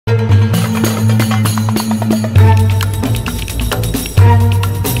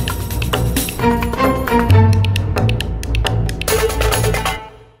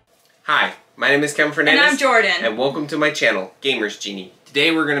name is Kevin Fernandez. And I'm Jordan. And welcome to my channel, Gamers Genie.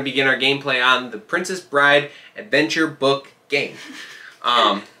 Today we're going to begin our gameplay on the Princess Bride adventure book game.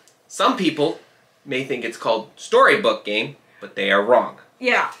 Some people may think it's called storybook game, but they are wrong.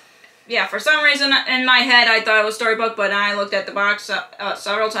 Yeah, for some reason in my head I thought it was storybook, but I looked at the box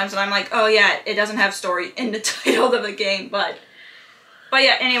several times and I'm like, oh yeah, it doesn't have story in the title of the game, but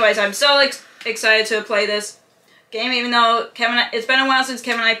yeah, anyways, I'm so excited to play this game, even though it's been a while since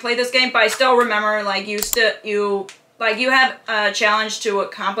Kevin and I played this game, but I still remember, like, you have a challenge to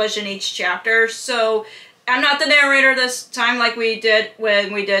accomplish in each chapter, so I'm not the narrator this time like we did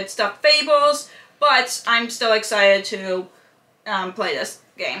when we did Stuffed Fables, but I'm still excited to play this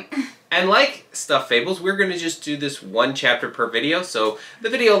game. And like Stuffed Fables, we're going to just do this one chapter per video, so the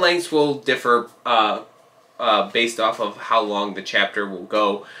video lengths will differ based off of how long the chapter will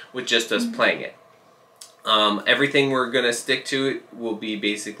go with just us playing it. Everything we're going to stick to will be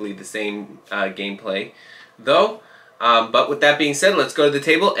basically the same gameplay, though. But with that being said, let's go to the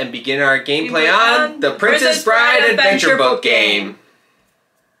table and begin our gameplay on the Princess Bride Adventure Book game.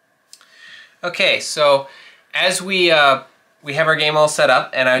 Okay, so as we have our game all set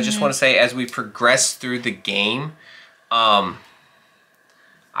up, and I just want to say, as we progress through the game,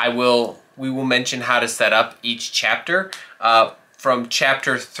 we will mention how to set up each chapter from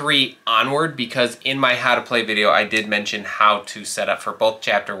chapter 3 onward, because in my how to play video I did mention how to set up for both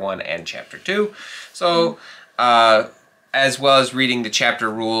chapter 1 and chapter 2. So as well as reading the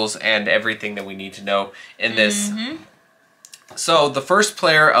chapter rules and everything that we need to know in this. So the first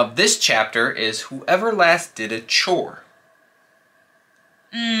player of this chapter is whoever last did a chore.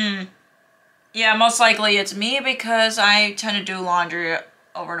 Yeah, most likely it's me, because I tend to do laundry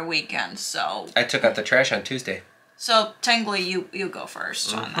over the weekend, so... I took out the trash on Tuesday. So, technically, you go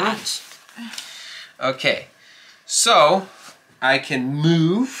first on that. Okay. So, I can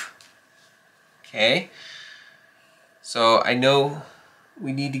move. Okay. So, I know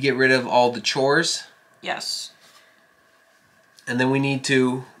we need to get rid of all the chores. Yes. And then we need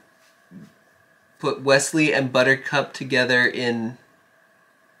to put Wesley and Buttercup together in...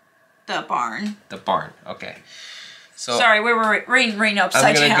 the barn. The barn, okay. So sorry, we were reading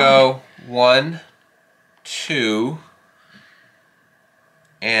upside down. I'm gonna go 1, 2,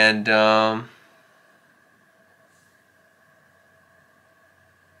 and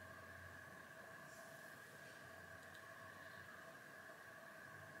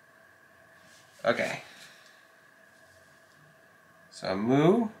okay. So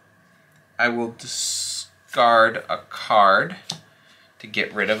move. I will discard a card to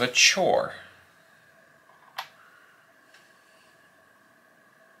get rid of a chore.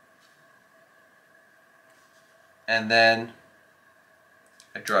 And then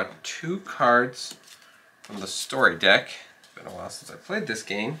I draw 2 cards from the story deck. It's been a while since I played this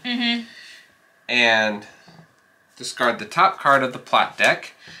game. And discard the top card of the plot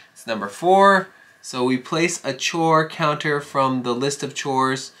deck. It's number 4. So we place a chore counter from the list of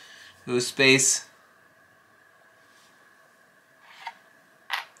chores to a space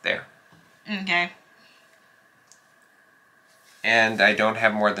there. Okay. And I don't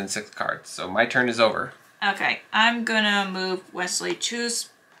have more than 6 cards, so my turn is over. Okay, I'm gonna move Wesley 2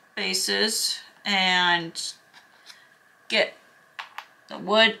 spaces and get the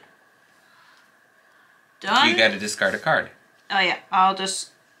wood done. You gotta discard a card. Oh yeah, I'll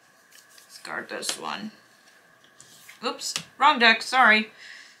just discard this one. Oops, wrong deck, sorry.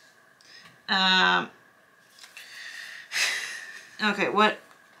 Okay, what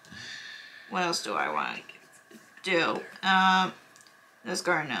else do I want to do?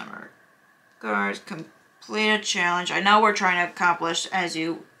 Discard number. Cards, complete a challenge. I know we're trying to accomplish as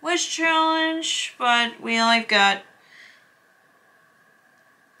you wish challenge, but we only got...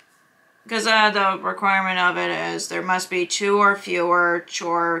 because the requirement of it is there must be 2 or fewer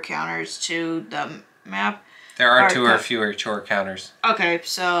chore counters to the map. There are 2 or fewer chore counters. Okay,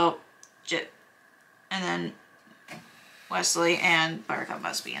 so... and then Wesley and Buttercup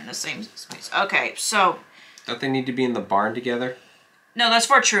must be in the same space. Okay, so... don't they need to be in the barn together? No, that's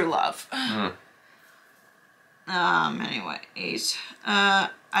for true love. Anyways, I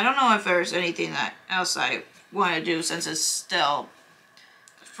don't know if there's anything else I want to do since it's still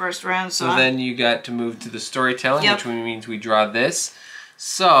the first round. So then you got to move to the storytelling, which means we draw this.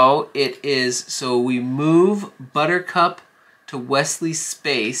 So it is, so we move Buttercup to Wesley's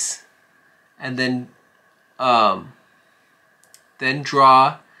space, and then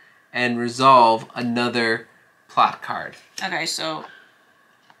draw and resolve another plot card. Okay, so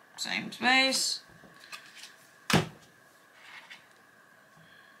same space.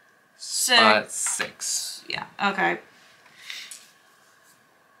 6. 6. Yeah, okay.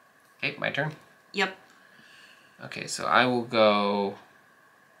 Okay, my turn. Yep. Okay, so I will go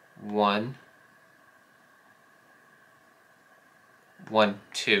 1, 1,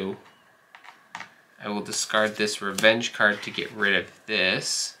 2. I will discard this revenge card to get rid of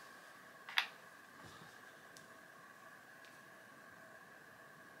this.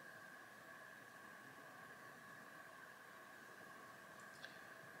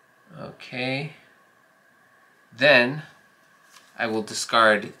 Okay. Then I will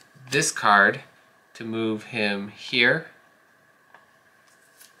discard this card to move him here.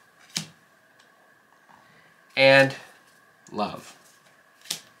 And love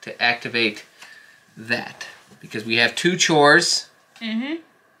to activate that. Because we have 2 chores. Mm-hmm.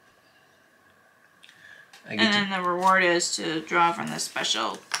 And then the reward is to draw from the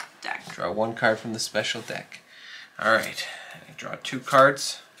special deck. Draw 1 card from the special deck. Alright, I draw 2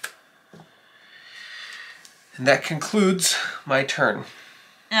 cards. And that concludes my turn.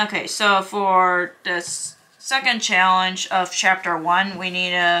 Okay, so for this second challenge of Chapter 1, we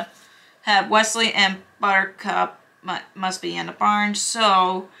need to have Wesley and Buttercup must be in the barn.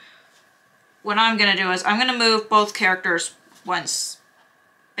 So what I'm going to do is I'm going to move both characters 1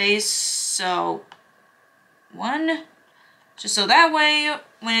 space. So 1. Just so that way,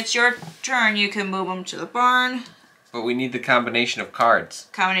 when it's your turn, you can move them to the barn. But we need the combination of cards.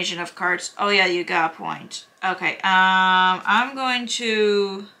 Combination of cards. Oh yeah, you got a point. Okay, I'm going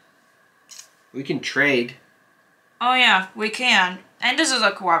to... We can trade. Oh yeah, we can. And this is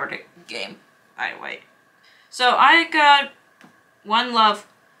a cooperative game, by the way. So I got 1 love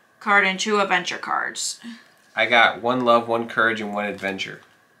card and 2 adventure cards. I got 1 love, 1 courage, and 1 adventure.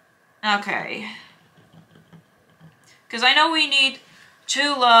 Okay. Because I know we need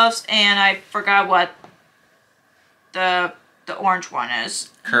 2 loves, and I forgot what the orange one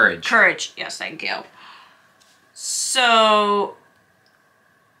is. Courage. Courage. Yes, thank you. So,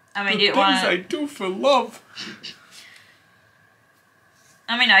 I mean, do you want I do for love.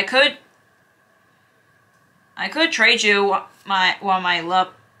 I mean, I could trade you my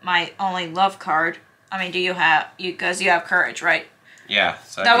only love card. I mean, do you have because you have courage, right? Yeah.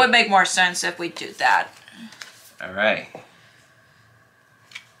 So that would make more sense if we do that. All right.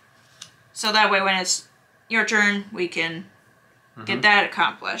 So that way, when it's your turn, we can get that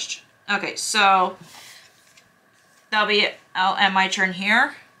accomplished. Okay, so that'll be it. I'll end my turn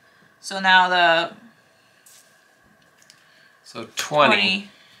here. So now So 20.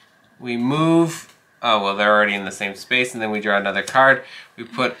 We move. Oh, well, they're already in the same space, and then we draw another card. We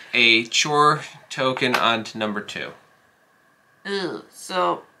put a chore token onto number 2. Ugh.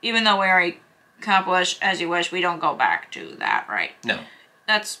 So even though we already accomplished as you wish, we don't go back to that, right? No.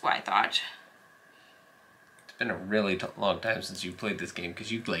 That's what I thought. It's been a really long time since you played this game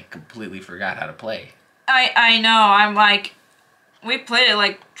because you like completely forgot how to play. I know. I'm like, we played it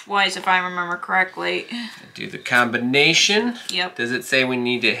like twice if I remember correctly. Do the combination. Yep. Does it say we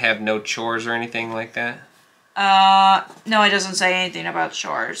need to have no chores or anything like that? No, it doesn't say anything about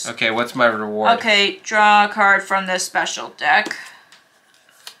chores. Okay, what's my reward? Okay, draw a card from this special deck.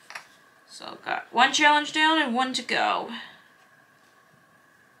 So got 1 challenge down and 1 to go.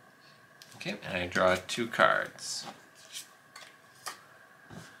 Okay, and I draw 2 cards.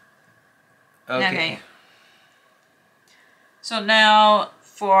 Okay. So now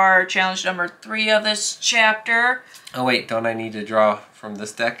for challenge number 3 of this chapter. Oh wait, don't I need to draw from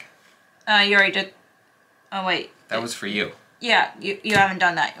this deck? You already did. Oh wait. That was for you. Yeah, you haven't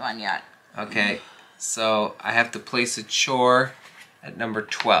done that one yet. Okay, so I have to place a chore at number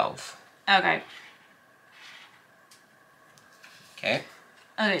 12. Okay. Okay.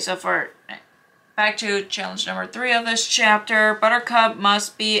 Okay, so for back to challenge number 3 of this chapter, Buttercup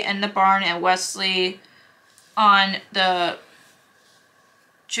must be in the barn and Wesley on the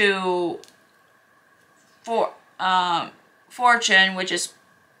fortune, which is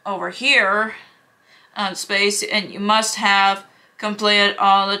over here on space, and you must have completed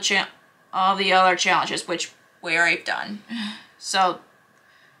all the other challenges, which we already done. So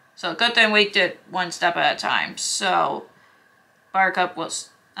good thing we did 1 step at a time. So Buttercup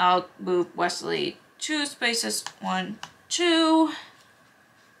I'll move Wesley 2 spaces, 1, 2,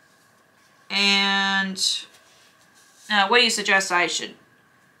 and now what do you suggest I should?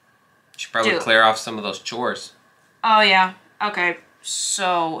 Should probably clear off some of those chores. Oh yeah. Okay.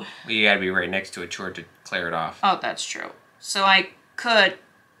 So. Well, you gotta be right next to a chore to clear it off. Oh, that's true. So I could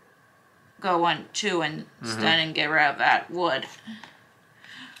go 1, 2 instead and get rid of that wood.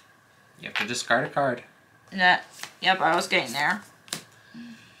 You have to discard a card. Yep, I was getting there.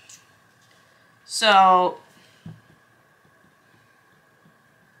 So.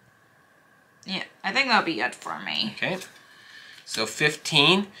 Yeah, I think that'll be it for me. Okay. So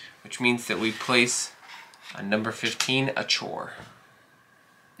 15, which means that we place on number 15 a chore.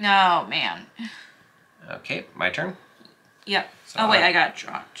 Oh, man. Okay, my turn. Yep. So oh, wait, I got to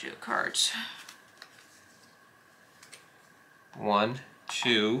draw 2 cards. 1,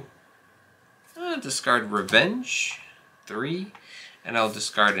 2. I'll discard Revenge. 3. And I'll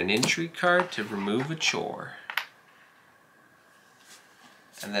discard an intrigue card to remove a chore.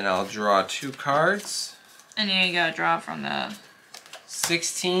 And then I'll draw 2 cards. And then you gotta draw from the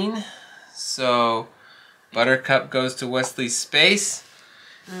 16. So Buttercup goes to Wesley's space.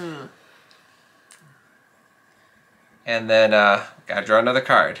 And then gotta draw another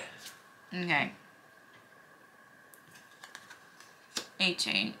card. Okay.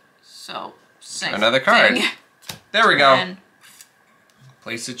 18. So same Another card. thing. There we go. And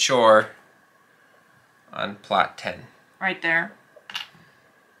Place a chore on plot 10. right there.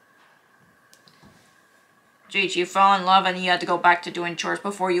 Geez, you fall in love and you had to go back to doing chores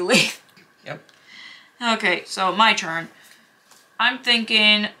before you leave. Yep. Okay, so my turn. I'm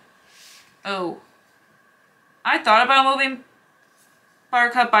thinking... Oh. I thought about moving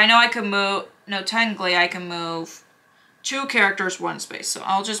Buttercup, but I know I can move... No, technically I can move 2 characters, 1 space. So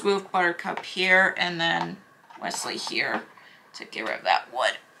I'll just move Buttercup here and then Wesley here to get rid of that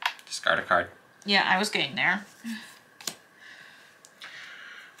wood. Discard a card. Yeah, I was getting there.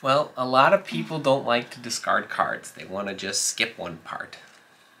 Well, a lot of people don't like to discard cards. They want to just skip one part.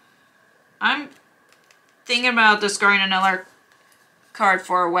 I'm thinking about discarding another card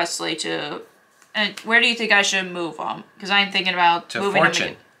for Wesley to... And where do you think I should move them? Because I'm thinking about To moving Fortune.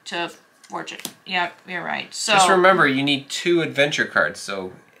 them to Fortune. Yeah, you're right. So Just remember, you need 2 adventure cards,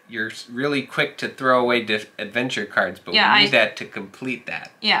 so you're really quick to throw away adventure cards, but Yeah, we need that to complete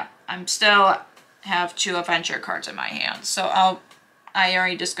that. yeah, I'm still have 2 adventure cards in my hand. So I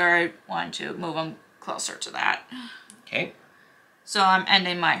already discarded 1 to move them closer to that. Okay. So I'm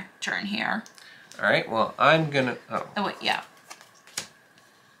ending my turn here. All right, well, I'm gonna... Oh. Oh, wait, yeah.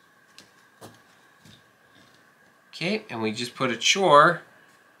 Okay, and we just put a chore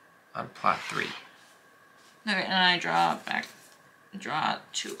on plot 3. Okay, and I draw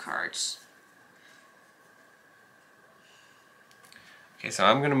 2 cards. Okay, so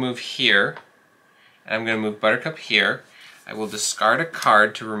I'm gonna move here, and I'm gonna move Buttercup here. I will discard a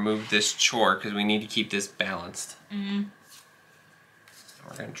card to remove this chore because we need to keep this balanced. Mm-hmm.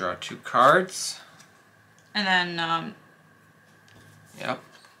 We're gonna draw 2 cards. And then, Yep.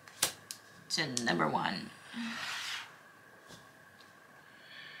 to number 1.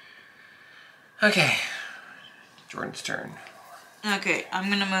 Okay, Jordan's turn. Okay,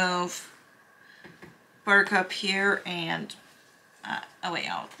 I'm gonna move Buttercup here and, oh wait,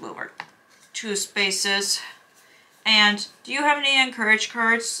 I'll move her 2 spaces. And do you have any encourage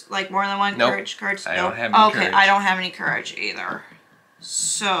cards? Like more than 1 Nope. courage cards? I Nope. don't have any Okay, courage. I don't have any courage either.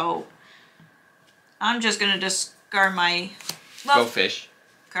 So, I'm just gonna discard my... Go fish.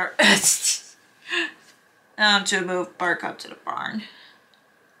 Card to move Buttercup to the barn.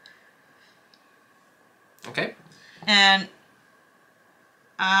 Okay. And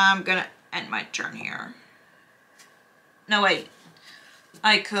I'm gonna end my turn here. No, wait.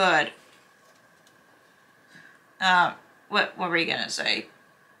 I could. What were you gonna say?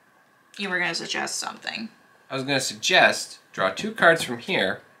 You were gonna suggest something. I was gonna suggest draw 2 cards from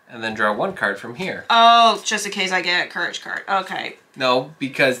here, and then draw 1 card from here. Oh, just in case I get a courage card. Okay. No,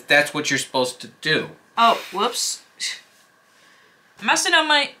 because that's what you're supposed to do. Oh, whoops. I'm messing up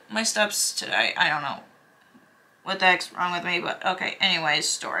my steps today. I don't know what the heck's wrong with me, but okay. Anyways,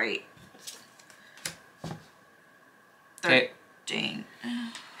 story. Okay. 13.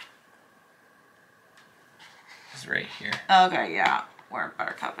 It's right here. Okay, yeah. Where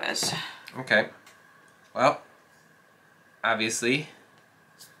Buttercup is. Okay. Well, obviously,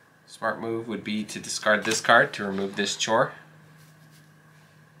 smart move would be to discard this card to remove this chore.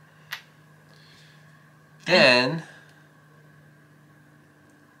 Then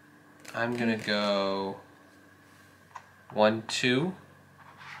I'm gonna go 1, 2.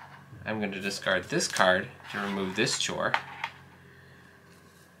 I'm gonna discard this card to remove this chore.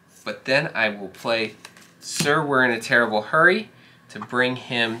 But then I will play Sir, We're in a Terrible Hurry to bring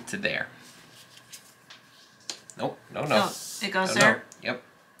him to there. Nope, no. Oh, it goes No. there? Yep.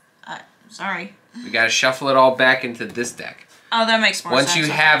 Sorry. We gotta shuffle it all back into this deck. Oh, that makes more sense. Once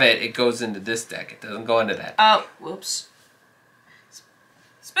you have it, it goes into this deck. It doesn't go into that. Oh, whoops.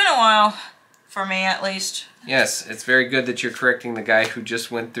 It's been a while, for me at least. Yes, it's very good that you're correcting the guy who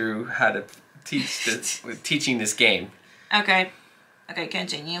just went through how to teach this, teaching this game. Okay. Okay,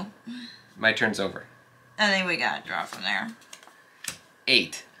 continue. My turn's over. And then we gotta draw from there.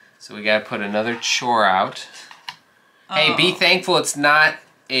 8. So we gotta put another chore out. Hey, be thankful it's not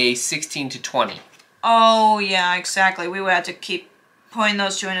a 16 to 20. Oh, yeah, exactly. We would have to keep putting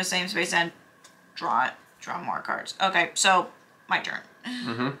those two in the same space and draw more cards. Okay, so my turn.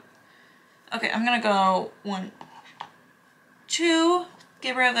 Mm-hmm. Okay, I'm gonna go 1, 2,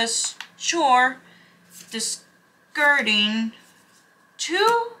 get rid of this chore, discarding 2.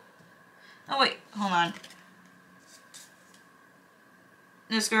 Oh wait, hold on.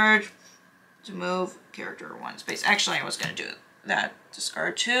 Discard to move character 1 space. Actually, I was gonna do that.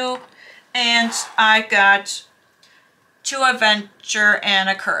 Discard 2, and I got 2 adventure and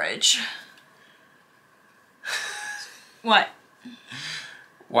a courage. What?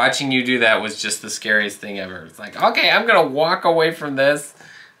 Watching you do that was just the scariest thing ever. It's like, okay, I'm gonna walk away from this.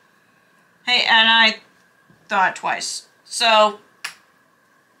 Hey, and I thought twice. So,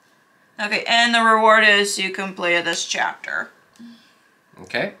 okay, and the reward is you completed this chapter.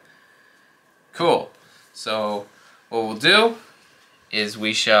 Okay. Cool. So, what we'll do is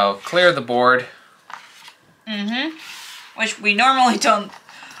we shall clear the board. Mm-hmm. Which we normally don't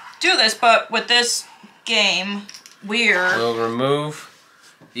do this, but with this game, we'll remove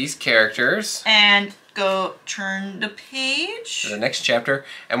these characters and go turn the page to the next chapter,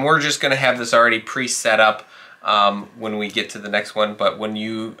 and we're just going to have this already pre-set up when we get to the next one. But when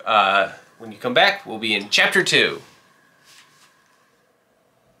you come back, we'll be in chapter 2.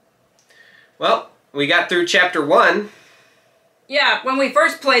 Well, we got through chapter 1. Yeah, when we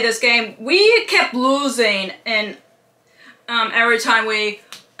first played this game, we kept losing, and every time we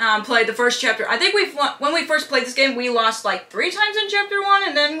played the first chapter. I think when we first played this game, we lost like 3 times in chapter 1,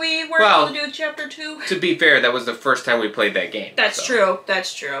 and then we were able to do chapter 2. To be fair, that was the first time we played that game. That's true.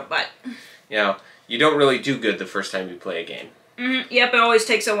 That's true. But you know, you don't really do good the first time you play a game. Yep, it always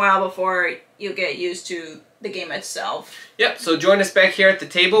takes a while before you get used to the game itself. Yep. So join us back here at the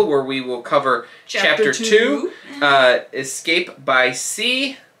table where we will cover chapter 2, Escape by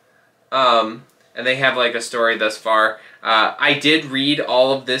Sea. And they have like a story thus far. I did read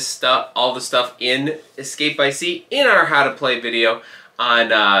all the stuff in Escape by Sea in our How to Play video on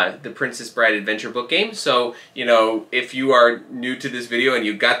the Princess Bride Adventure book game. So, you know, if you are new to this video and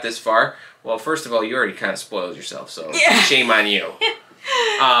you got this far, well, first of all, you already kind of spoiled yourself, so shame on you.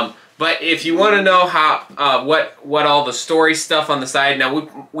 But if you want to know how what all the story stuff on the side,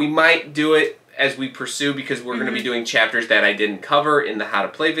 now we might do it as we pursue, because we're going to be doing chapters that I didn't cover in the How to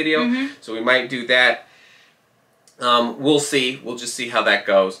Play video, so we might do that. We'll see. We'll just see how that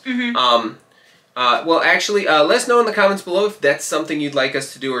goes. Well, actually, let us know in the comments below if that's something you'd like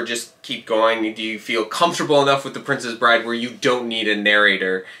us to do, or just keep going. Do you feel comfortable enough with The Princess Bride where you don't need a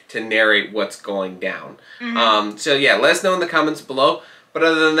narrator to narrate what's going down? So yeah, let us know in the comments below. But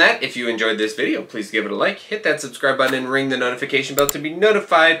other than that, if you enjoyed this video, please give it a like, hit that subscribe button, and ring the notification bell to be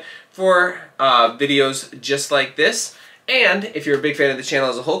notified for videos just like this. And if you're a big fan of the channel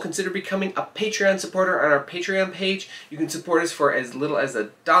as a whole, consider becoming a Patreon supporter on our Patreon page. You can support us for as little as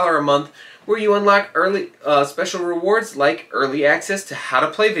 $1 a month, where you unlock early special rewards like early access to How to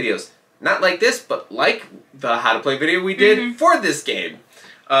Play videos. Not like this, but like the How to Play video we did for this game.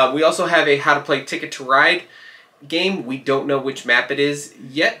 We also have a How to Play Ticket to Ride game. We don't know which map it is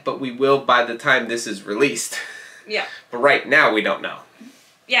yet, but we will by the time this is released. Yeah. But right now, we don't know.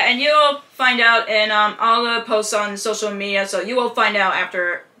 Yeah, and you'll find out in all the posts on social media, so you will find out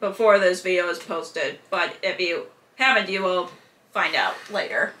before this video is posted. But if you haven't, you will find out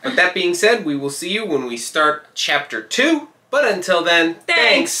later. But that being said, we will see you when we start chapter 2. But until then,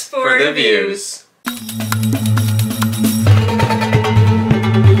 thanks for the views.